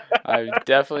 I've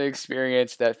definitely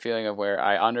experienced that feeling of where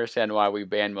I understand why we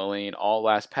banned Maline all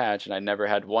last patch, and I never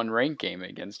had one ranked game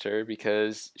against her,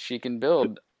 because she can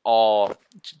build all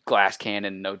glass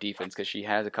cannon, no defense, because she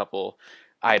has a couple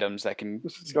items that can.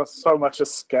 She's got so much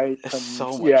escape.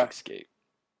 Escape.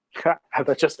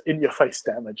 They're just in your face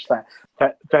damage.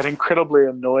 That incredibly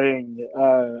annoying.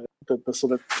 The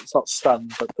sort of, it's not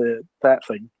stun, but that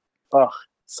thing. Oh,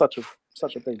 such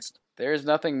a beast. There's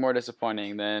nothing more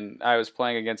disappointing than I was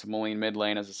playing against Maline mid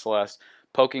lane as a Celeste,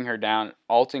 poking her down,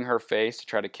 ulting her face to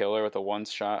try to kill her with a one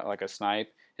shot, like a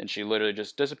snipe, and she literally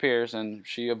just disappears and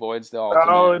she avoids the ultimate.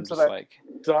 Oh, into that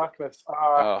darkness.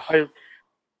 I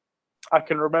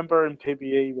can remember in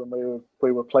PBE when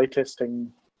we were playtesting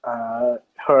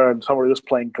her, and somebody was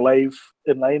playing Glaive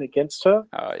in lane against her.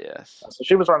 Oh yes. So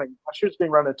she was being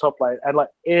run in top lane, and like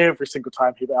every single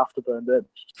time he afterburned in,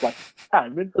 she's like,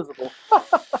 I'm invisible.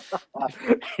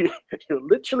 you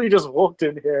literally just walked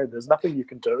in here and there's nothing you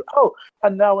can do. Oh,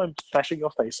 and now I'm smashing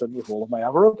your face in with all of my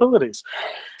other abilities.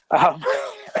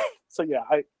 So yeah,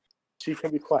 she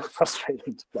can be quite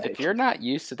frustrating to play. If you're not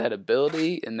used to that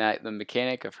ability and that the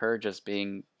mechanic of her just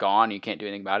being gone, you can't do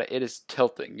anything about it, it is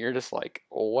tilting. You're just like,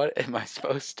 what am I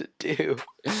supposed to do?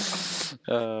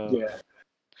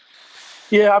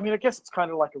 Yeah, I mean, I guess it's kind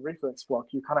of like a reflex block.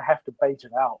 You kind of have to bait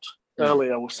it out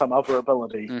earlier with some other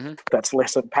ability that's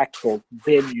less impactful,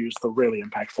 then use the really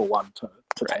impactful one to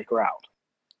take her out.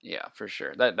 Yeah, for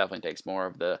sure. That definitely takes more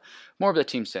of the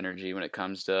team synergy when it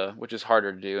comes to, which is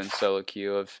harder to do in solo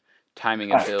queue, of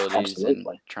timing abilities and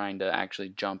trying to actually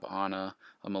jump on a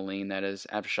Maline that is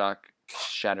Aftershock,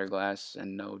 Shatterglass,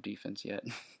 and no defense yet.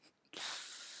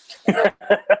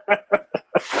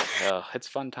 It's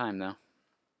fun time though.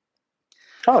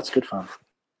 Oh, it's good fun.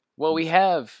 Well, we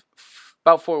have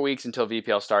about 4 weeks until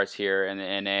VPL starts here in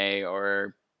the NA,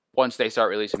 or once they start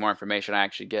releasing more information, I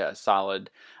actually get a solid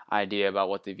idea about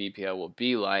what the VPL will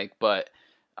be like. But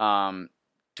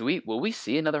will we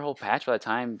see another whole patch by the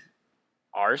time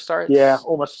ours starts? Yeah,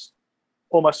 almost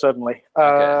certainly.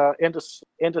 Okay.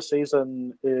 End of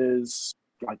season is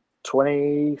like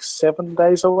 27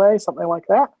 days away, something like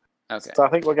that. Okay. So I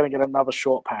think we're going to get another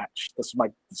short patch. This is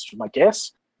my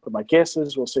guess. But my guess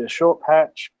is we'll see a short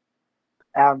patch,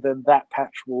 and then that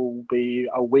patch will be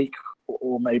a week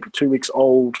or maybe 2 weeks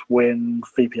old when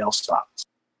VPL starts.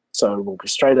 So we'll be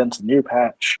straight into the new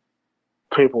patch.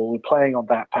 People will be playing on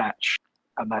that patch,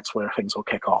 and that's where things will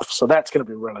kick off. So that's going to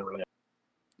be really, really.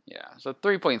 Yeah, so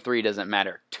 3.3 doesn't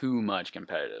matter too much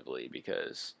competitively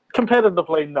because...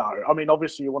 Competitively, no. I mean,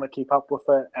 obviously you want to keep up with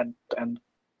it, and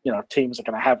teams are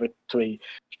going to have it to be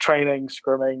training,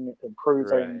 scrimming,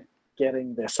 improving, Right.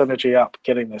 getting their synergy up,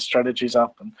 getting their strategies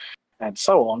up, and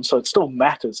so on. So it still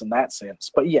matters in that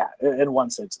sense. But yeah, in one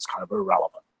sense, it's kind of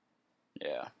irrelevant.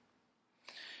 Yeah.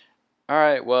 All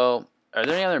right, well, are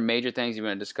there any other major things you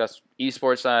want to discuss?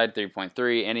 Esports side,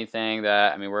 3.3, anything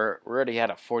that, I mean, we're already at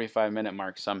a 45-minute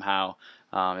mark somehow.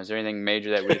 Is there anything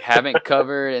major that we haven't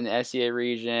covered in the SEA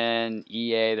region,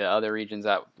 EA, the other regions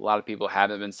that a lot of people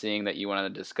haven't been seeing that you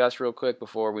want to discuss real quick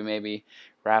before we maybe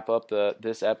wrap up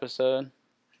this episode?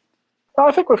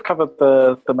 I think we've covered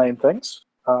the main things.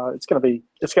 It's going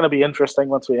to be interesting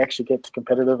once we actually get to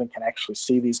competitive and can actually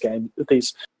see these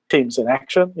teams in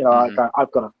action.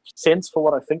 I've got a sense for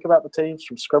what I think about the teams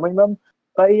from scrimming them,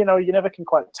 but you never can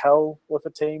quite tell with a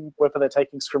team whether they're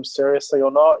taking scrims seriously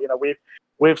or not.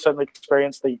 We've certainly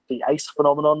experienced the ace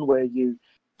phenomenon where you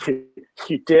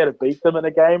dare to beat them in a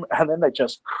game and then they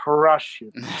just crush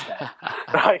you instead.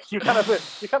 Right? You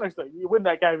win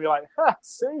that game, you're like,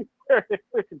 see,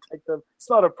 we can take them. It's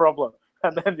not a problem.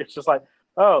 And then you're just like,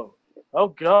 oh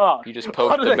God. You just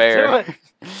poked the bear.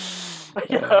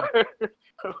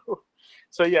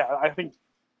 So yeah, I think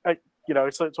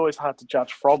it's always hard to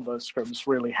judge from those scrims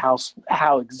really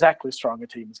how exactly strong a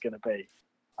team is going to be.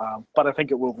 But I think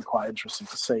it will be quite interesting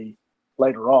to see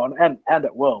later on, and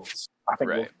at Worlds. I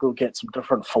think Right. we'll get some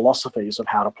different philosophies of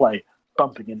how to play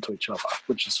bumping into each other,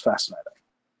 which is fascinating.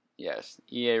 Yes,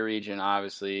 EA region,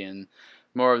 obviously, and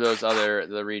more of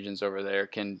the regions over there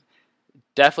can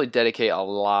definitely dedicate a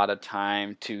lot of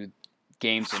time to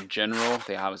games in general.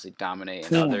 They obviously dominate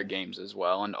in other games as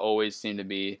well, and always seem to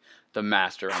be the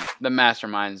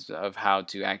masterminds of how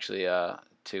to actually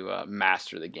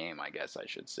master the game, I guess I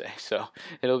should say. So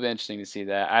it'll be interesting to see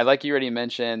that. I like you already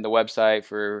mentioned the website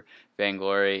for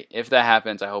Vainglory. If that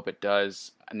happens, I hope it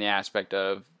does, in the aspect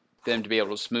of them to be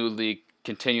able to smoothly,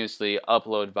 continuously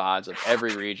upload VODs of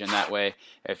every region. That way,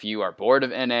 if you are bored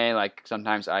of NA, like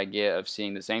sometimes I get of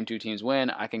seeing the same two teams win,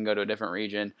 I can go to a different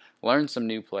region, learn some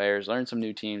new players, learn some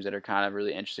new teams that are kind of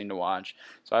really interesting to watch.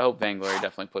 So I hope Vainglory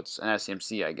definitely puts, an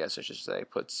SCMC I guess I should say,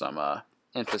 puts some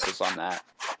emphasis on that.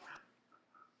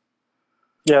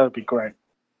 Yeah, that'd be great.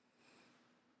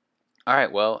 All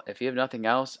right, well, if you have nothing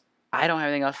else, I don't have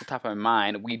anything else at the top of my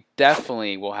mind. We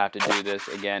definitely will have to do this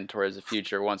again towards the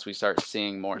future once we start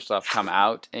seeing more stuff come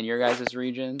out in your guys'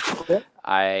 region. Yeah.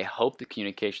 I hope the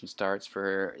communication starts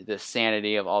for the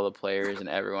sanity of all the players and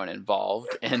everyone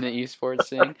involved in the esports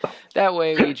scene. That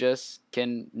way we just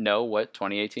can know what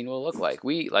 2018 will look like.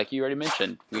 Like you already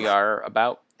mentioned, we are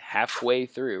about halfway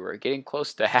through. We're getting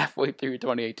close to halfway through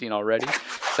 2018 already.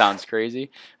 Sounds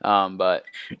crazy, but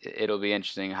it'll be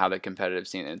interesting how the competitive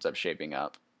scene ends up shaping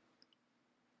up.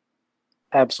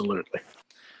 Absolutely.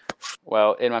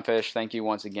 Well, InMyFish, thank you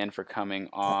once again for coming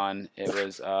on. It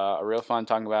was a real fun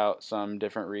talking about some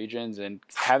different regions and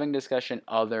having discussion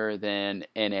other than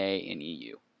NA and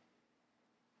EU.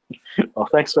 Well,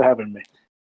 thanks for having me.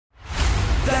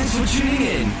 Thanks for tuning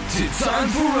in to Time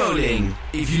for Rolling.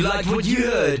 If you liked what you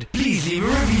heard, please leave a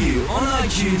review on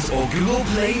iTunes or Google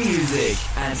Play Music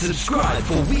and subscribe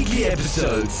for weekly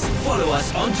episodes. Follow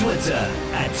us on Twitter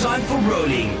at Time for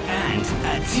Rolling and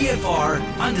at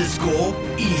TFR_esports.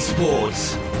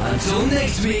 Until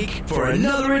next week for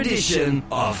another edition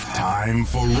of Time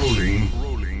for rolling.